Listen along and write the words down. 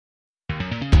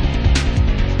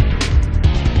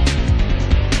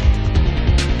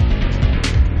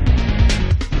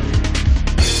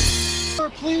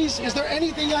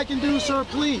I can do, sir,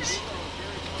 please.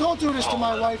 Don't do this to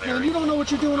my wife, man. You don't know what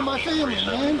you're doing to my family,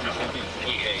 man.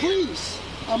 Please.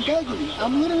 I'm begging you.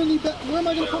 I'm literally where am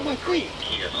I going to put my feet?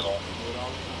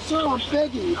 Sir, I'm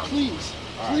begging you, please.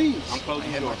 Please.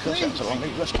 Please.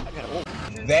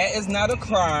 That is not a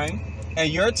crime,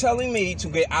 and you're telling me to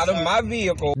get out of my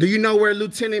vehicle. Do you know where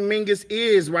Lieutenant Mingus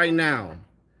is right now?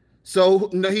 So,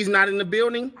 no, he's not in the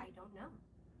building? I don't know.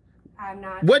 I'm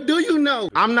not. What do you know?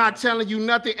 I'm not telling you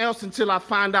nothing else until I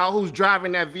find out who's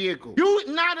driving that vehicle. You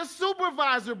not a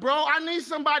supervisor, bro. I need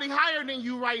somebody higher than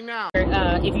you right now.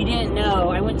 If you didn't know,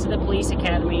 I went to the police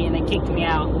academy and they kicked me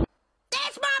out.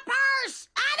 That's my purse!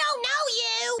 I don't know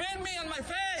you! Spit me on my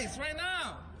face right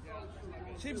now.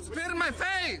 She spit in my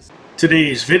face.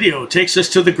 Today's video takes us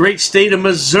to the great state of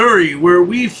Missouri, where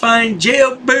we find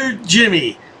Jailbird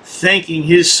Jimmy thanking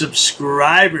his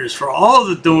subscribers for all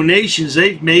the donations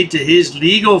they've made to his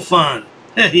legal fund.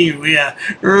 Yeah,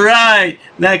 right.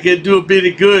 Not gonna do a bit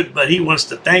of good, but he wants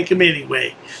to thank him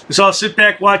anyway. Let's all sit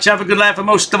back, watch, have a good laugh, and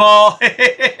most of all,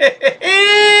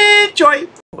 enjoy.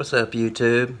 What's up,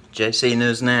 YouTube? JC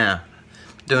News Now.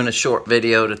 Doing a short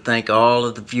video to thank all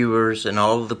of the viewers and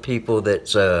all of the people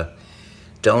that's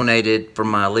donated for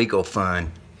my legal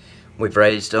fund. We've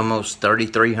raised almost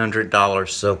 $3,300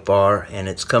 so far, and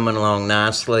it's coming along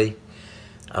nicely.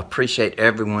 I appreciate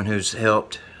everyone who's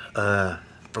helped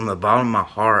from the bottom of my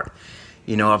heart.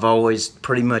 You know, I've always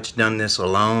pretty much done this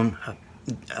alone.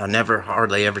 I never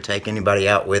hardly ever take anybody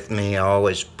out with me. I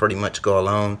always pretty much go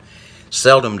alone.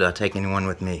 Seldom do I take anyone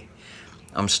with me.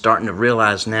 I'm starting to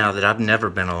realize now that I've never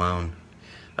been alone.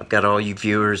 I've got all you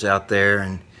viewers out there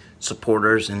and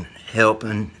supporters and help,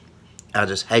 and I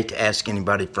just hate to ask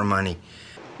anybody for money.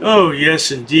 Oh,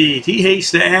 yes, indeed. He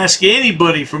hates to ask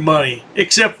anybody for money,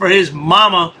 except for his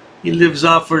mama. He lives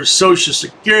off her Social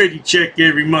Security check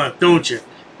every month, don't you?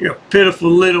 You're a pitiful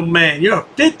little man. You're a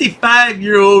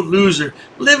 55-year-old loser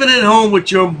living at home with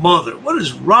your mother. What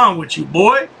is wrong with you,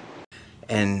 boy?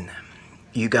 And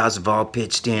you guys have all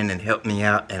pitched in and helped me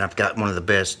out, and I've got one of the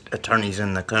best attorneys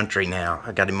in the country now.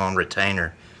 I got him on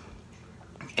retainer.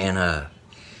 And I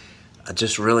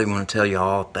just really want to tell you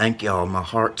all, thank y'all. My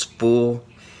heart's full.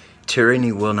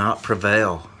 Tyranny will not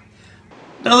prevail.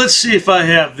 Now let's see if I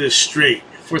have this straight.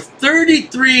 For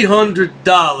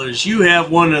 $3,300, you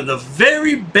have one of the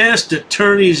very best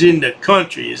attorneys in the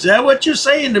country. Is that what you're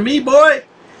saying to me, boy?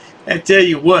 I tell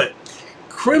you what,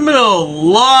 criminal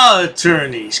law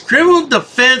attorneys, criminal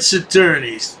defense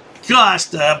attorneys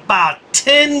cost about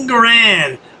 10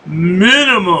 grand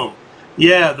minimum.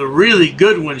 Yeah, the really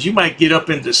good ones, you might get up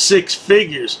into 6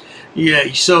 figures.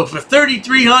 Yeah, so for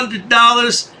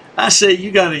 $3,300, I say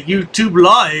you got a YouTube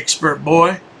law expert,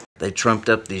 boy. They trumped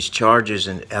up these charges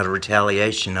out of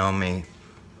retaliation on me,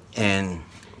 and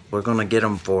we're going to get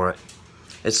them for it.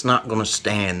 It's not going to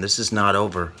stand. This is not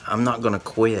over. I'm not going to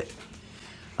quit.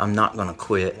 I'm not going to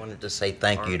quit. I wanted to say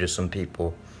thank you to some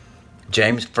people.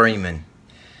 James Freeman,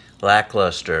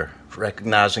 Lackluster,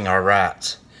 Recognizing Our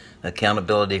Rights,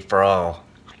 Accountability for All,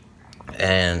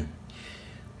 and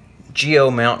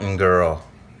Geo Mountain Girl.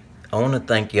 I want to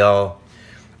thank y'all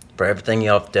for everything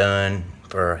y'all have done,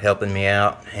 for helping me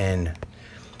out and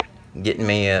getting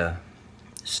me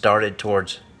started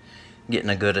towards getting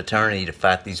a good attorney to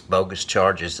fight these bogus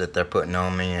charges that they're putting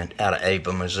on me out of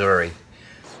Ava, Missouri.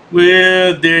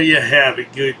 Well, there you have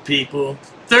it, good people.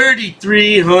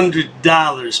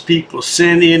 $3,300 people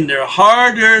sent in their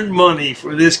hard-earned money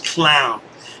for this clown.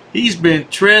 He's been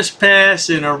trespassed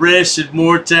and arrested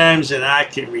more times than I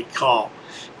can recall.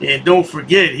 And don't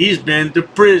forget, he's been to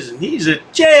prison. He's a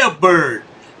jailbird.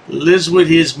 Lives with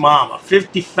his mama,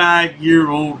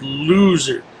 55-year-old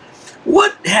loser.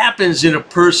 What happens in a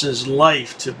person's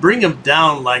life to bring him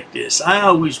down like this? I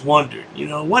always wondered, you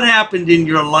know, what happened in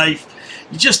your life?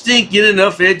 You just didn't get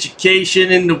enough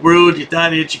education in the world. You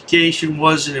thought education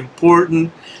wasn't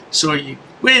important, so you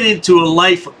went into a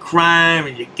life of crime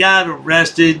and you got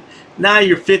arrested. Now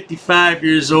you're 55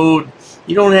 years old.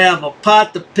 You don't have a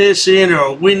pot to piss in or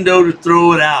a window to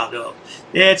throw it out of.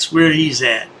 That's where he's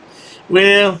at.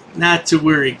 Well, not to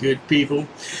worry, good people.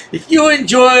 If you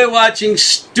enjoy watching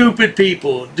stupid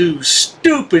people do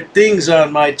stupid things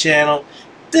on my channel,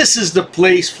 this is the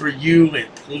place for you, and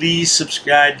please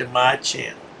subscribe to my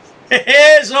channel.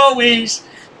 As always,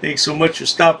 thanks so much for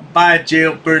stopping by,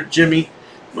 Jailbird Jimmy.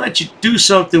 Why don't you do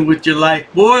something with your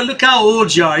life? Boy, look how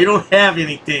old you are. You don't have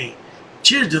anything.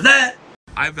 Cheers to that.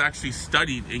 I've actually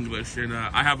studied English, and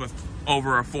I have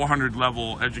over a 400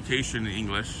 level education in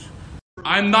English.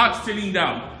 I'm not sitting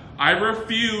down. I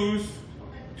refuse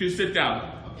to sit down.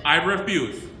 I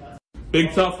refuse.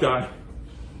 Big tough guy.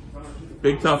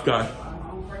 Big tough guy.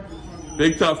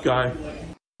 Big tough guy.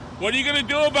 What are you gonna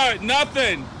do about it?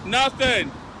 Nothing. Nothing.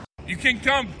 You can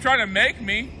come try to make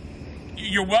me.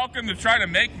 You're welcome to try to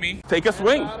make me. Take a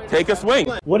swing. Take a swing.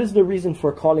 What is the reason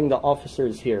for calling the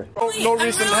officers here? No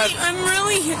reason. I'm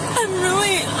really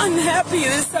unhappy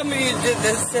that somebody did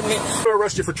this to me. I'm going to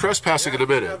arrest you for trespassing in a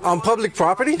minute. On public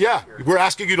property? Yeah. We're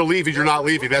asking you to leave and you're not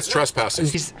leaving. That's trespassing.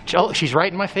 She's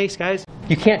right in my face, guys.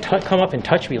 You can't come up and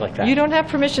touch me like that. You don't have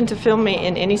permission to film me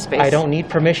in any space. I don't need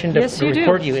permission to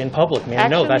record you in public, man.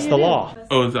 Actually, no, that's the law.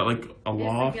 Oh, is that like a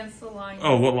law? Against the law.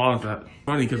 Oh, what law is that?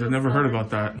 Funny, because I've never heard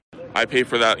about that. I pay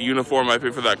for that uniform, I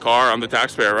pay for that car, I'm the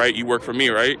taxpayer, right? You work for me,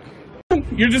 right?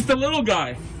 You're just a little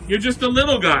guy. You're just a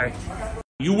little guy.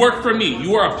 You work for me.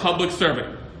 You are a public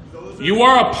servant. You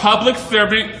are a public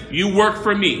servant. You work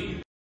for me.